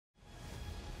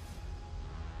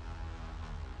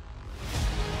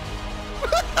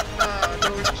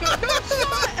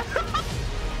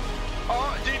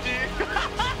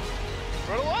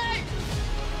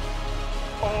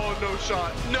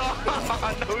shot. No,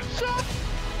 no shot.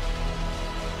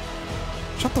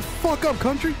 Shut the fuck up,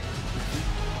 country.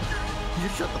 You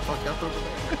shut the fuck up over there.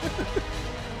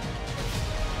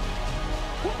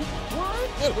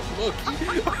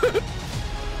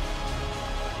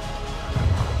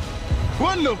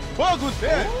 What the fuck was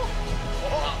that?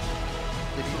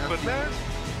 Did he not see Finesse.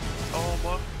 Oh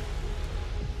my.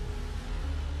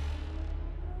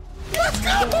 Let's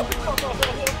go!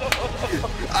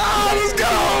 Oh, let's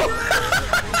go!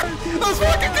 Let's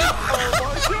fucking go! Oh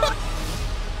my god.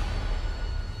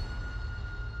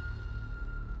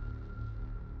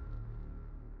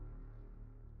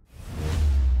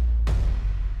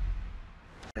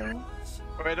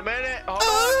 Wait a minute. Hold on.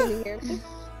 Can you hear me?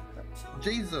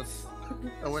 Jesus.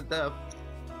 I went deaf.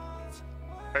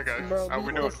 Hey guys, Bro, how we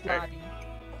we doing? was Hey. sliding.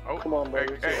 Oh, Come on, bro. Hey,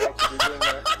 You're hey, just actually doing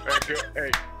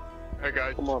that. hey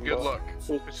guys, Come on, good bro. luck.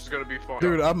 This is gonna be fun.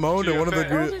 Dude, I moaned and one of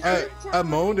the I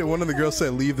moaned and one of the girls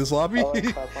said, "Leave this lobby." Oh,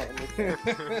 clap out in this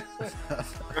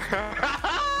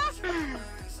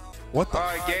What the?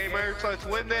 Alright, gamers, let's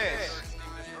win this.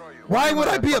 Why would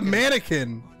I be a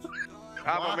mannequin?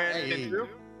 I'm a Why? mannequin too.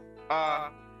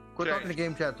 Quit talking to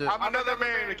game chat, too. I'm another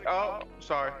mannequin. Oh,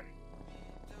 sorry.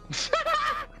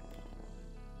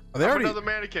 Are they I'm already? another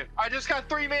mannequin. I just got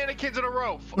 3 mannequins in a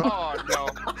row. Oh no.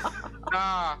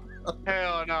 Nah.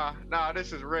 Hell nah. Nah,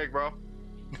 this is rigged, bro.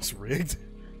 It's rigged.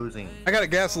 Losing. I got a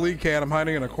gasoline can. I'm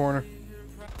hiding in a corner.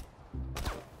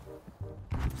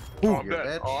 Oh, I'm You're dead.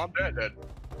 dead. Oh, I'm dead.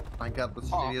 I got the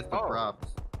shittiest of props.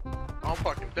 I'm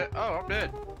fucking dead. Oh, I'm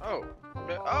dead. Oh, I'm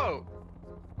dead. Oh,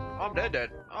 I'm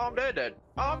dead. Oh, I'm dead.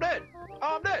 Oh, I'm dead.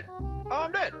 Oh, I'm dead. Oh,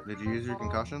 I'm dead. Did you use your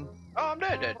concussion? Oh, I'm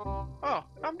dead. Oh,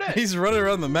 I'm dead. He's running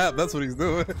around the map. That's what he's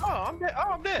doing. Oh, I'm dead.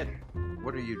 Oh, I'm dead.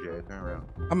 What are you, Jay? Turn around.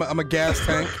 I'm a gas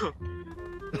tank.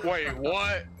 Wait,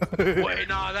 what? Wait,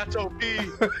 nah, that's OP.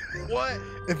 What?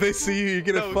 If they see you, you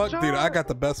get No a fuck, dude. I joke. got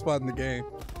the best spot in the game.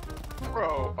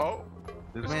 Bro, oh.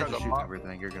 This This man's guy's a shooting bot.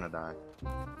 everything. You're gonna die.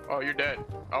 Oh, you're dead.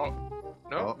 Oh.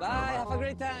 No? Oh, Bye, have a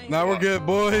great time. Now we're good,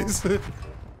 boys.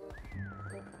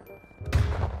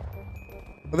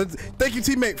 Well, thank you,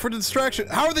 teammate, for the distraction.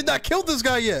 How are they not killed this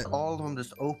guy yet? all of them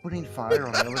just opening fire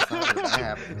on the other side of the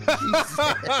map.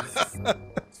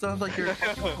 Jesus. Sounds like you're in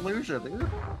Fallujah, dude.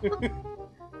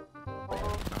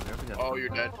 Oh, you're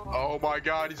dead. Oh my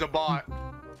god, he's a bot.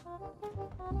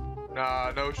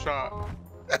 Nah, no shot.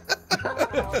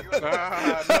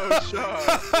 Nah, no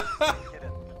shot.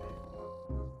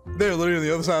 They're literally on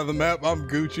the other side of the map. I'm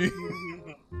Gucci.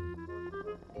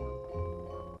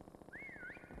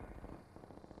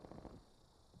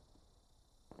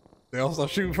 They all start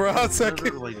shooting for a hot second.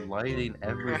 Literally lighting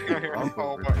everything up.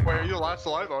 Oh over my, wait, are you the last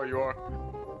alive? Oh, you are.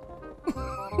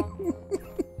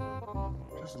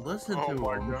 Just listen Oh to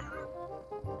my him. god.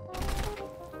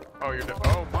 Oh, you're dead.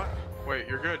 Oh my. Wait,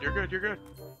 you're good. You're good. You're good.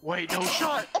 Wait, no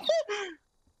shot.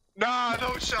 Nah,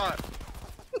 no shot.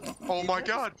 Oh my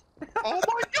god. Oh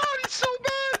my god, he's so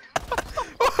bad.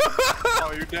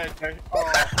 Oh, you're dead, Jay.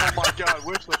 Oh my god,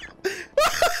 Whistler.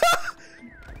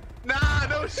 Nah,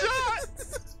 no shot.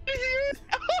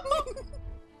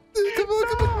 Come on,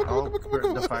 come on,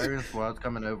 Oh, the firing squad's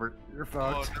coming over. You're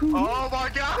fucked. Oh my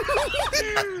god.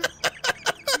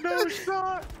 No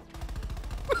shot.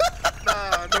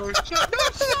 Nah, no shot. No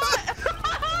shot.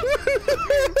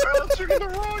 I'm shooting the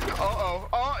wrong. Uh-oh.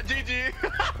 Oh, GG.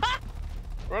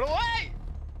 Run away.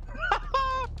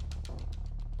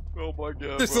 Oh my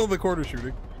god. They're still in the corner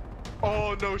shooting.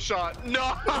 Oh, no shot.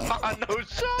 No. No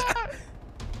shot.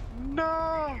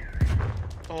 No.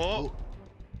 Oh.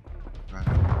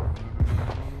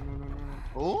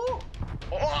 Oh!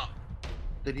 Oh.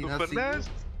 Did he The not see finesse.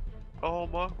 you? Oh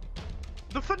my.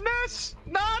 The finesse.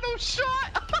 Nah, no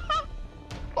shot.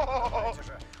 Oh.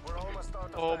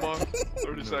 Oh my.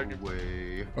 30 No seconds.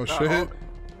 way. Oh Nah, shit.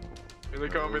 Here they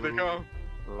come. Here they come.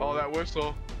 Oh, that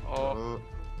whistle. Oh.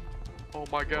 Oh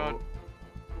my god.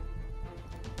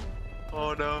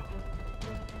 Oh no.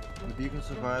 If you can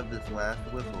survive this last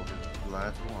whistle, this is the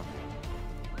last one.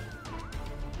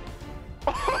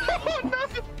 Oh no!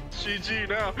 GG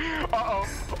now. Uh-oh.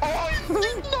 Oh, no.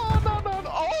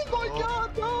 Oh my god,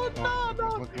 no.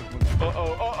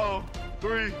 Uh-oh, uh-oh.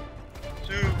 3,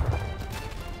 2.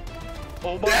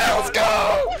 Oh my god. Let's go!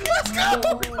 Let's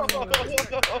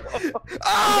go!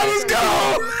 Oh, let's go!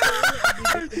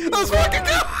 Let's fucking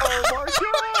go! Oh my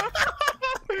god!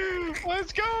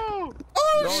 Let's go!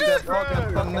 Oh shit!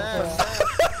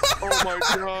 Oh my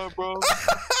god, bro.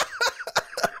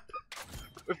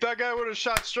 If that guy would have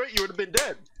shot straight, you would have been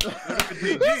dead. Let's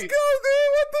go, dude!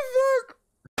 What the fuck?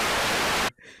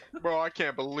 Bro, I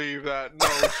can't believe that. No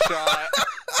shot.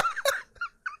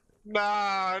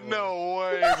 Nah, no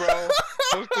way, bro.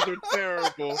 Those kids are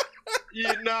terrible.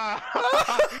 Yeah, nah.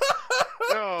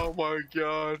 Oh my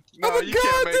god. Nah, I'm a you god,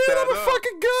 can't make dude. that I'm a up.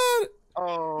 fucking god.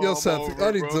 Oh, Yo, I'm Seth, over I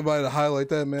it, need bro. somebody to highlight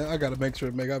that, man. I gotta make sure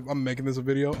to make. I'm making this a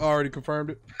video. I already confirmed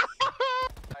it.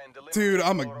 Dude,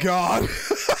 I'm a god. Wait,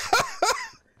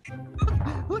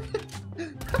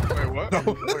 what? No.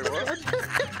 Wait, what?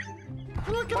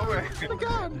 Look Oh, at wait. the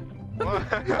gun. What?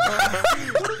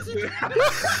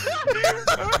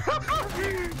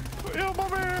 Yo, my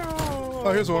man.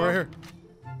 Oh, here's one right here.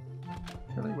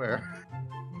 Really, where?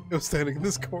 It was standing in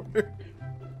this corner.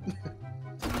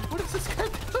 What is this guy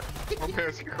doing? My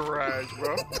pants crashed,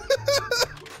 bro.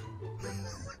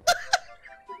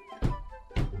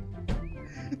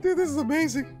 Dude, this is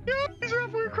amazing. Yo, he's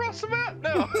halfway across the map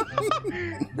now.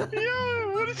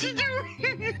 Yo, what is he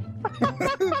doing?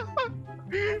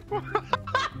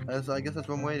 I guess that's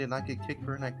one way to not get kicked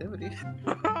for an activity.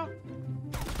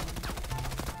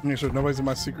 Make sure nobody's in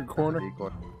my secret corner.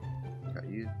 Got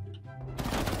you.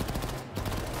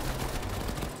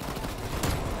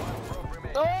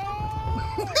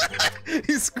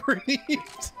 He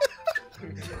screamed.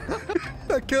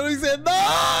 I killed him. He said,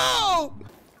 "No!"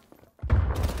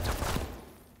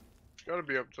 Gotta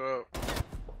be up top.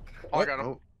 Oh, I got him.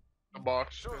 Oh, A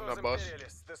box in that bus.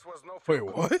 Wait,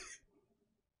 what?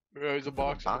 Yeah, he's a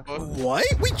box in the bus. What?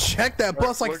 We checked that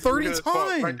bus like Look 30 at this spot.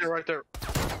 times. Right there, right there.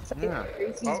 yeah.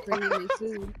 Gracie's Oh. bringing me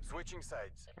food. Switching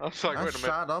sides. I was like, I wait a minute.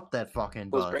 shot up that fucking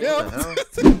Was bus. great. What Yeah. the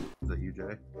hell? Is that you,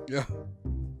 Jay? Yeah.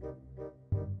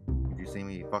 Did you see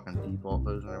me fucking default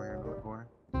posing over here in the corner?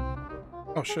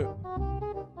 Oh shit.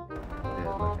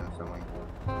 Yeah, like in something.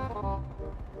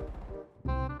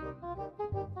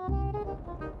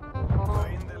 You're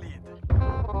in the lead.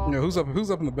 Yeah, who's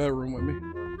up in the bedroom with me?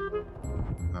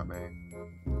 Not me.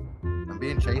 I'm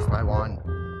being chased by one.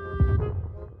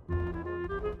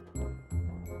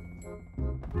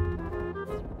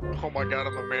 Oh my god,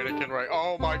 I'm a mannequin, right?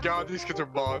 Oh my god, these kids are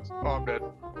bots. Oh, I'm dead.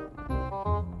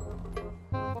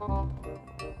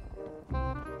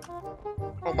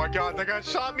 Oh my god, that guy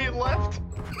shot me and left.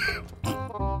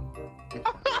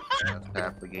 That's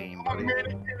half the game, A buddy.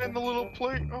 mannequin in the little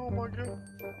plate. Oh my god.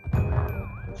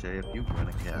 Jay, if you win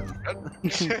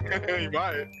again. You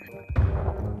might.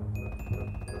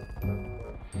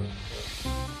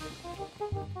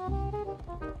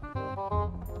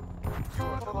 You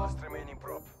are the last remaining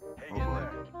prop. Hang in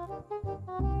there.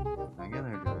 Hang in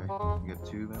there, Jay. You got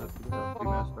 2 minutes to go. 2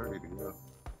 minutes 30 to go.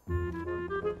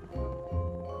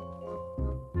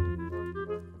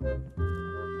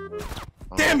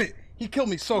 Oh, Damn it! He killed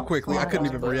me so quickly. I couldn't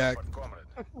even react. But comrade,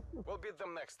 we'll beat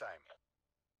them next time.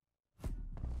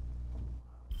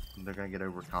 They're gonna get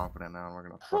overconfident now and we're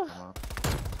gonna fuck them up.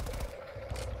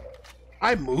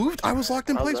 I moved? I was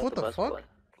locked in How's place. that What the best fuck? play?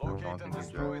 Locate and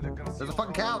destroy the concealed There's a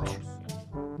fucking couch!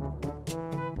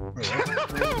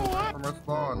 From our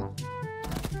spawn.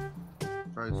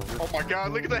 Christ, Oh my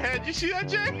god, look at the head. You see that,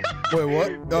 Jay? Wait,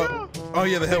 what? Oh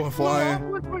yeah, the head went flying.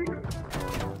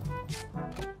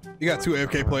 You got 2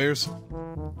 AFK players.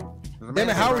 There's a Damn it,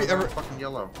 man how are we running ever- around fucking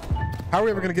yellow? How are we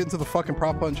ever gonna get into the fucking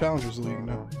prop hunt challengers league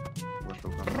now? We're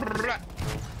still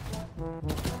coming.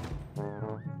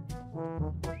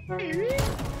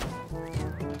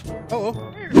 Hello.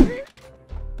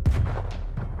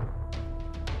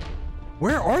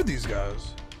 Where are these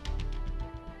guys?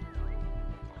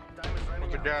 Time is running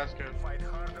With the out. gas can. Fight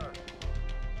harder.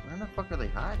 Where the fuck are they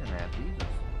hiding at? Jesus.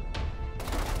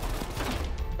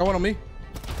 Got one on me.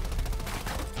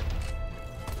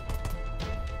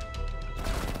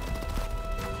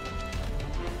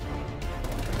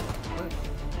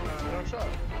 No shot.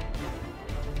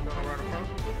 Gonna run across.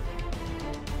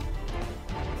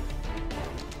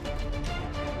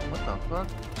 What the fuck?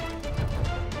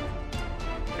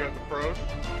 You got the pros.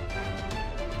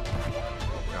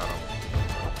 Got him.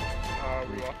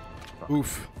 We lost.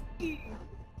 Oof.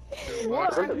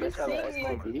 What? What? The best have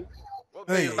STD? We'll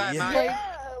Hey, beat Bye, yeah. bye. Yeah,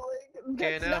 like,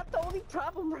 that's Canna. not the only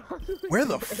problem, Ron. Where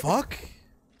the fuck?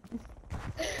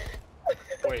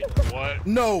 Wait, what?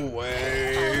 No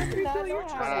way. Not your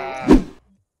house. You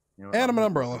know what? And I'm an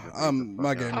umbrella. Get the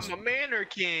My fuck out. game's. I'm a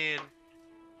mannequin.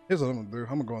 Here's what I'm gonna do.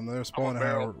 I'm gonna go in there, spawn a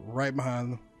barrel. hound right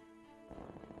behind them.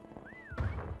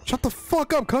 Shut the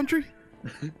fuck up, country.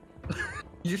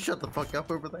 You shut the fuck up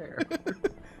over there.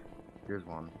 Here's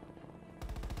one.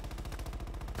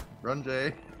 Run,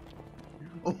 Jay.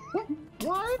 Oh,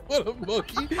 what? What a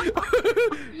monkey.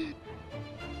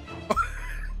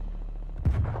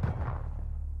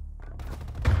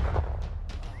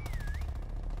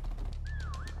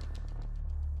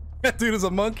 That dude is a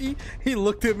monkey. He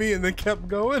looked at me and then kept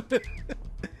going.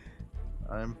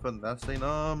 I I'm finessing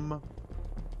them.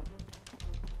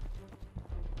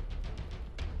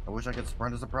 I wish I could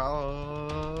sprint as a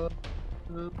pro.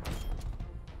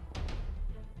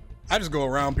 I just go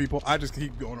around people. I just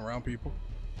keep going around people.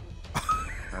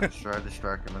 I just try to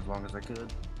distract him as long as I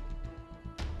could.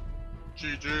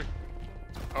 GG.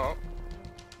 Oh.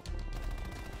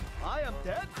 I am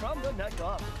dead from the neck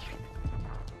up.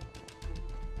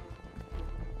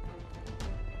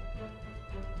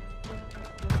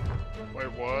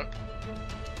 Wait, what?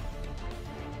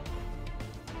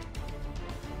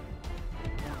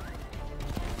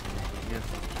 Yes,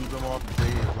 keep him off the day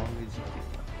as long as you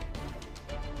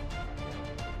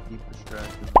keep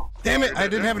distracted. Damn it! I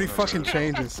didn't have any fucking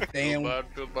changes. Damn.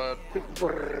 Feel bad.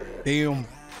 Damn.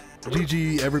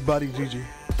 GG, everybody. GG.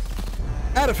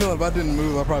 I had a feeling if I didn't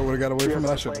move, I probably would have got away from it.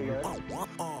 I should have moved.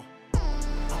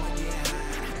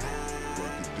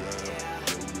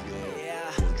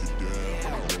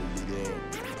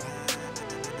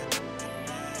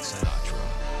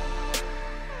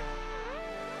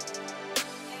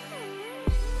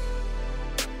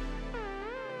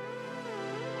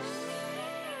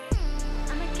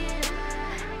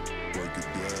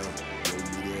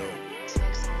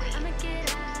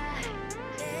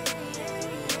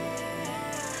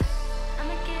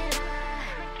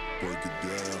 Break it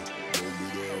down, roll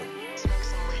it up.